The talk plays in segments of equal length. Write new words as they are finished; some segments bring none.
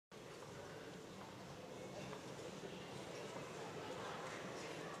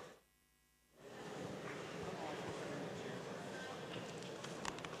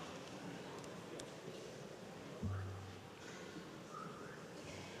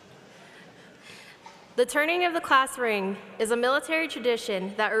The turning of the class ring is a military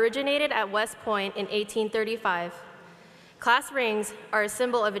tradition that originated at West Point in 1835. Class rings are a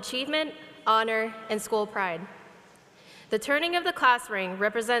symbol of achievement, honor, and school pride. The turning of the class ring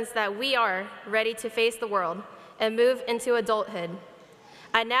represents that we are ready to face the world and move into adulthood.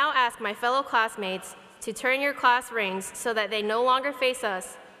 I now ask my fellow classmates to turn your class rings so that they no longer face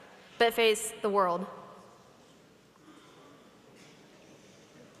us, but face the world.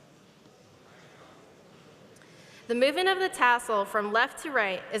 The movement of the tassel from left to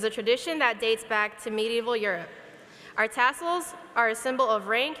right is a tradition that dates back to medieval Europe. Our tassels are a symbol of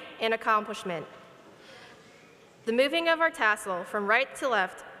rank and accomplishment. The moving of our tassel from right to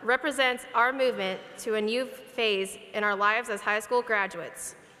left represents our movement to a new phase in our lives as high school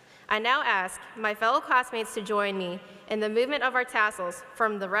graduates. I now ask my fellow classmates to join me in the movement of our tassels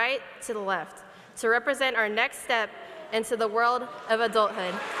from the right to the left to represent our next step into the world of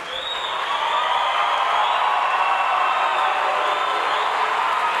adulthood.